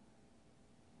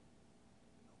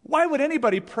 Why would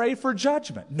anybody pray for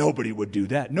judgment? Nobody would do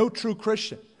that. No true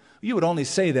Christian. You would only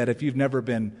say that if you've never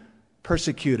been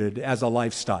persecuted as a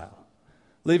lifestyle.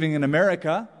 Living in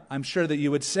America, I'm sure that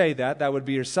you would say that. That would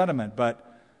be your sentiment. But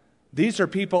these are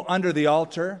people under the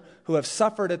altar who have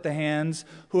suffered at the hands,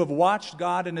 who have watched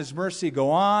God in his mercy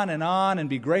go on and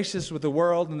be gracious with the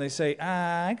world. And they say,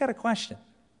 I got a question.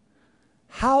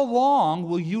 How long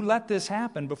will you let this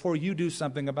happen before you do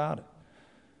something about it?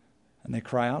 And they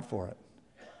cry out for it.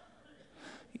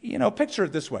 You know, picture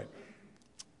it this way.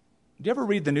 Do you ever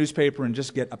read the newspaper and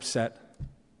just get upset?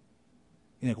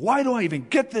 You think, why do I even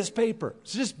get this paper?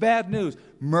 It's just bad news.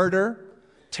 Murder,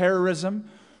 terrorism,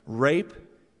 rape.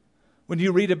 When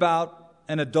you read about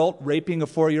an adult raping a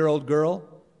 4-year-old girl,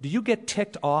 do you get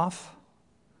ticked off?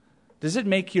 Does it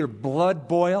make your blood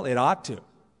boil? It ought to.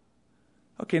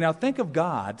 Okay, now think of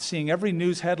God seeing every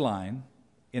news headline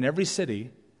in every city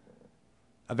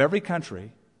of every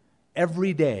country,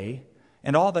 every day,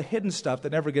 and all the hidden stuff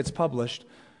that never gets published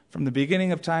from the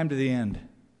beginning of time to the end.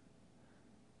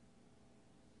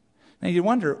 Now you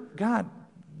wonder, God,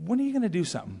 when are you going to do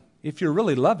something? If you're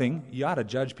really loving, you ought to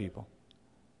judge people.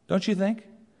 Don't you think?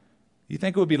 You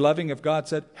think it would be loving if God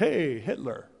said, hey,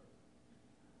 Hitler,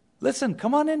 listen,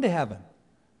 come on into heaven.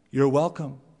 You're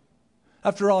welcome.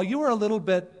 After all, you were a little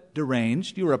bit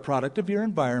deranged. You were a product of your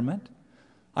environment.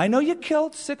 I know you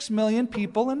killed 6 million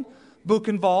people in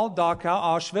Buchenwald, Dachau,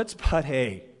 Auschwitz, but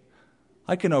hey,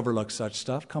 I can overlook such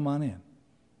stuff. Come on in.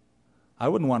 I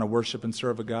wouldn't want to worship and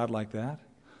serve a God like that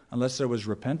unless there was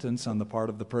repentance on the part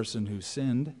of the person who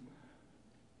sinned.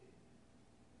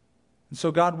 And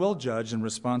so God will judge in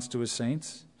response to his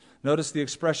saints. Notice the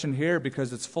expression here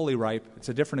because it's fully ripe. It's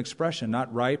a different expression,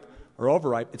 not ripe or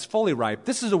overripe. It's fully ripe.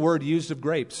 This is a word used of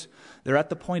grapes. They're at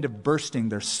the point of bursting.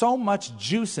 There's so much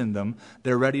juice in them,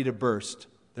 they're ready to burst.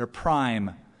 They're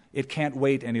prime. It can't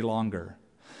wait any longer.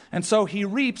 And so he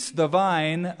reaps the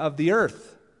vine of the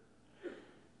earth.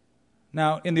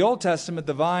 Now, in the Old Testament,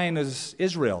 the vine is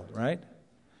Israel, right?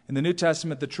 In the New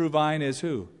Testament, the true vine is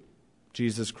who?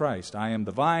 Jesus Christ. I am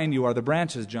the vine, you are the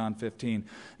branches, John 15.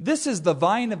 This is the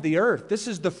vine of the earth. This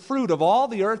is the fruit of all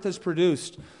the earth has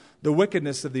produced. The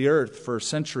wickedness of the earth for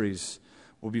centuries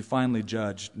will be finally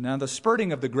judged. Now, the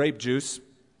spurting of the grape juice,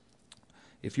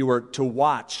 if you were to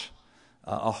watch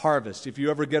a harvest, if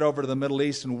you ever get over to the Middle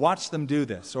East and watch them do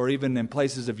this, or even in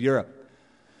places of Europe,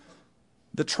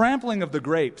 the trampling of the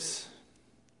grapes,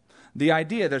 the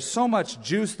idea there's so much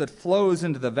juice that flows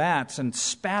into the vats and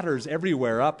spatters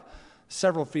everywhere up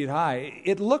several feet high,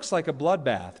 it looks like a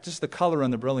bloodbath, just the color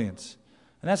and the brilliance.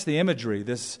 And that's the imagery.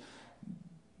 This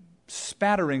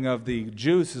spattering of the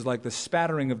juice is like the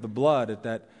spattering of the blood at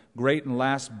that great and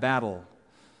last battle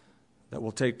that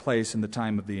will take place in the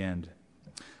time of the end.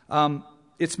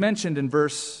 It's mentioned in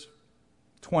verse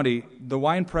 20, the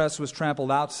winepress was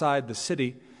trampled outside the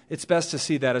city. It's best to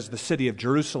see that as the city of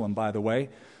Jerusalem, by the way.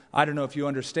 I don't know if you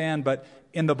understand, but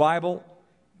in the Bible,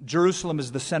 Jerusalem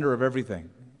is the center of everything.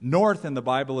 North in the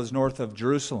Bible is north of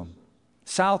Jerusalem.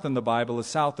 South in the Bible is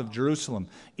south of Jerusalem.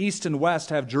 East and west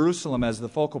have Jerusalem as the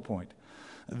focal point.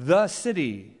 The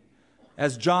city,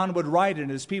 as John would write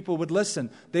and his people would listen,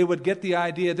 they would get the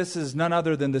idea this is none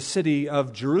other than the city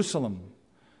of Jerusalem.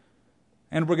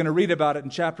 And we're going to read about it in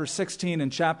chapter 16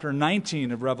 and chapter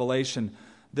 19 of Revelation.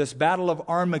 This battle of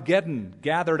Armageddon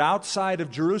gathered outside of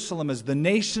Jerusalem as the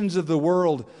nations of the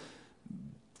world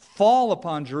fall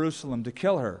upon Jerusalem to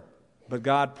kill her. But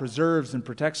God preserves and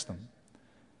protects them.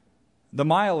 The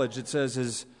mileage, it says,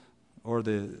 is, or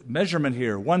the measurement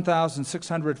here,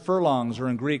 1,600 furlongs, or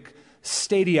in Greek,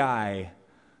 stadii,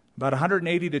 about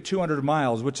 180 to 200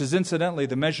 miles, which is incidentally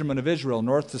the measurement of Israel,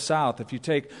 north to south. If you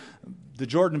take the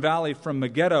Jordan Valley from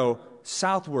Megiddo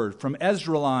southward, from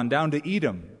Esdraelon down to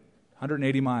Edom,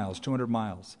 180 miles, 200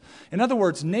 miles. In other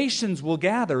words, nations will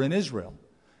gather in Israel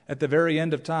at the very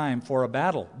end of time for a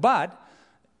battle. But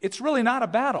it's really not a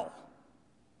battle.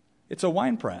 It's a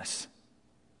winepress.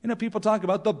 You know, people talk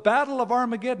about the Battle of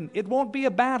Armageddon. It won't be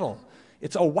a battle.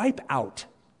 It's a wipeout.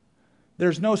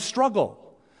 There's no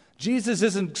struggle. Jesus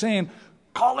isn't saying,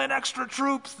 call in extra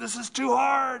troops. This is too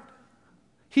hard.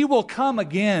 He will come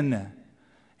again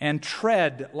and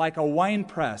tread like a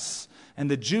winepress,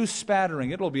 and the juice spattering.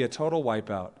 It will be a total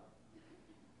wipeout.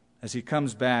 As he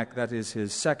comes back, that is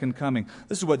his second coming.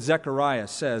 This is what Zechariah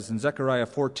says in Zechariah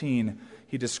 14.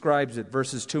 He describes it,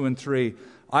 verses 2 and 3.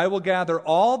 I will gather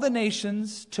all the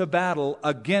nations to battle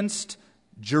against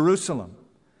Jerusalem.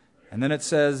 And then it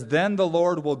says, then the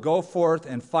Lord will go forth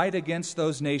and fight against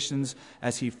those nations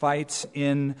as he fights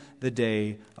in the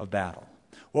day of battle.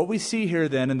 What we see here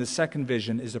then in the second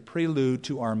vision is a prelude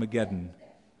to Armageddon.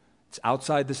 It's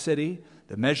outside the city.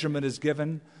 The measurement is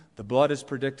given. The blood is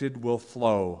predicted will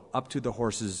flow up to the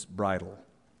horse's bridle.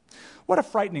 What a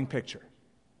frightening picture.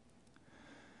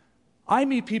 I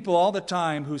meet people all the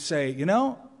time who say, you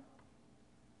know,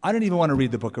 I don't even want to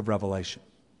read the book of Revelation.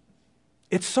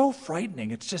 It's so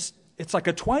frightening. It's like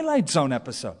a Twilight Zone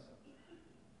episode.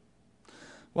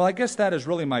 Well, I guess that is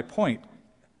really my point.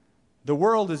 The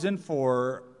world is in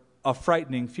for a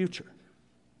frightening future,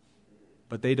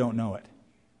 but they don't know it.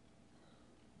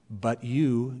 But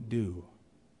you do.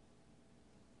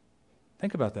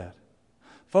 Think about that.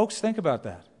 Folks, think about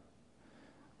that.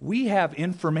 We have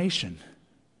information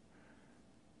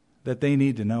that they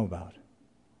need to know about.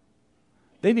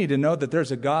 They need to know that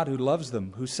there's a God who loves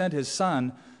them, who sent his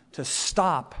Son to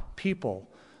stop people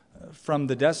from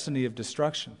the destiny of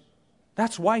destruction.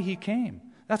 That's why he came.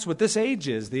 That's what this age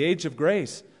is, the age of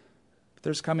grace. But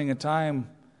there's coming a time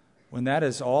when that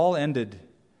is all ended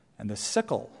and the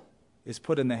sickle is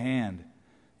put in the hand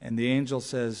and the angel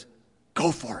says,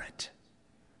 go for it.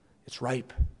 It's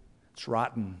ripe. It's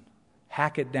rotten.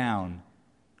 Hack it down.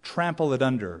 Trample it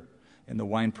under in the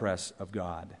winepress of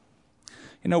God.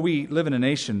 You know, we live in a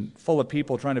nation full of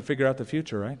people trying to figure out the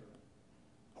future, right?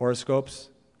 Horoscopes,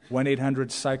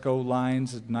 1-800 psycho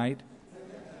lines at night.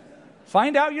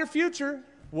 Find out your future.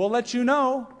 We'll let you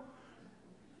know.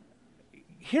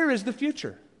 Here is the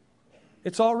future.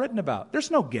 It's all written about.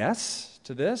 There's no guess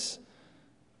to this.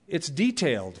 It's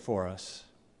detailed for us.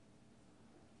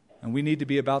 And we need to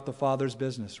be about the Father's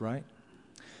business, right?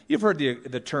 You've heard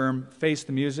the term face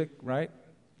the music, right?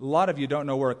 A lot of you don't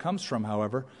know where it comes from,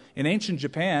 however. In ancient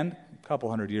Japan, a couple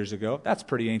hundred years ago, that's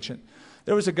pretty ancient,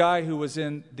 there was a guy who was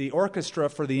in the orchestra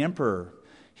for the emperor.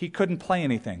 He couldn't play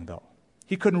anything, though.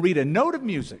 He couldn't read a note of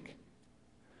music.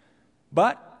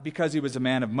 But because he was a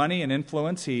man of money and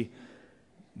influence, he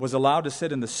was allowed to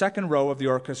sit in the second row of the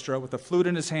orchestra with a flute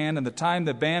in his hand, and the time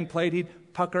the band played,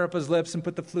 he'd pucker up his lips and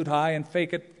put the flute high and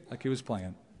fake it like he was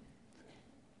playing.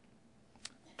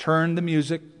 Turn the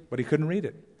music, but he couldn't read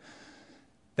it.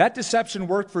 That deception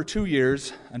worked for 2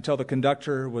 years until the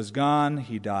conductor was gone.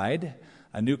 He died.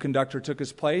 A new conductor took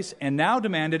his place and now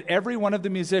demanded every one of the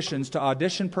musicians to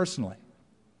audition personally.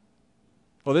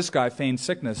 Well, this guy feigned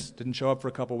sickness, didn't show up for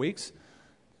a couple weeks.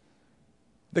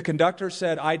 The conductor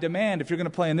said, I demand, if you're going to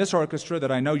play in this orchestra,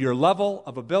 that I know your level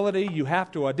of ability. You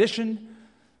have to audition.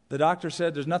 The doctor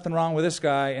said, there's nothing wrong with this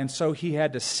guy, and so he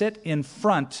had to sit in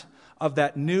front of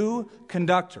that new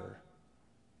conductor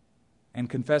and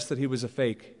confess that he was a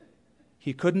fake.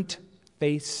 He couldn't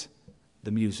face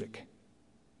the music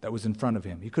that was in front of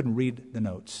him. He couldn't read the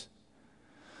notes.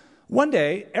 One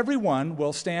day, everyone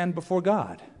will stand before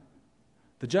God,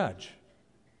 the judge.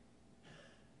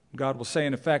 God will say,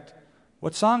 in effect,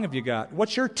 what song have you got?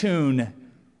 What's your tune?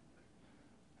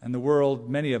 And the world,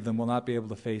 many of them, will not be able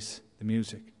to face the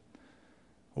music.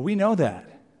 Well, we know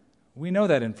that. We know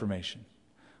that information.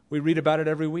 We read about it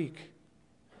every week.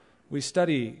 We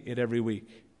study it every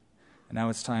week. And now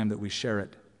it's time that we share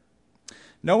it.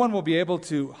 No one will be able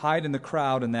to hide in the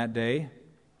crowd in that day.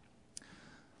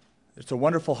 It's a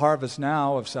wonderful harvest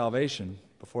now of salvation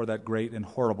before that great and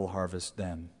horrible harvest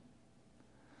then.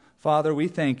 Father, we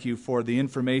thank you for the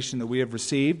information that we have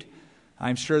received.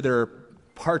 I'm sure there are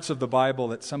parts of the Bible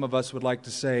that some of us would like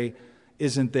to say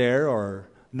isn't there or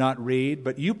not read,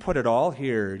 but you put it all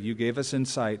here. You gave us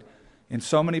insight in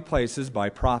so many places by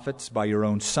prophets, by your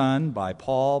own Son, by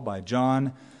Paul, by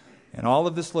John, and all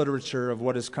of this literature of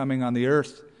what is coming on the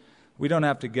earth. We don't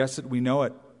have to guess it. We know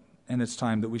it, and it's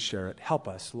time that we share it. Help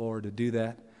us, Lord, to do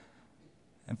that.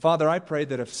 And Father, I pray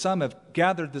that if some have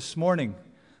gathered this morning,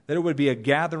 that it would be a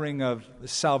gathering of the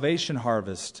salvation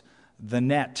harvest, the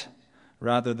net,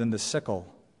 rather than the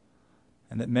sickle,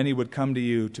 and that many would come to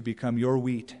you to become your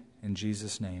wheat. In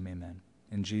Jesus' name, amen.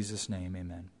 In Jesus' name,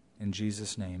 amen. In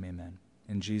Jesus' name, amen.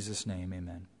 In Jesus' name,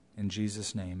 amen. In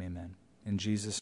Jesus' name, amen. In Jesus'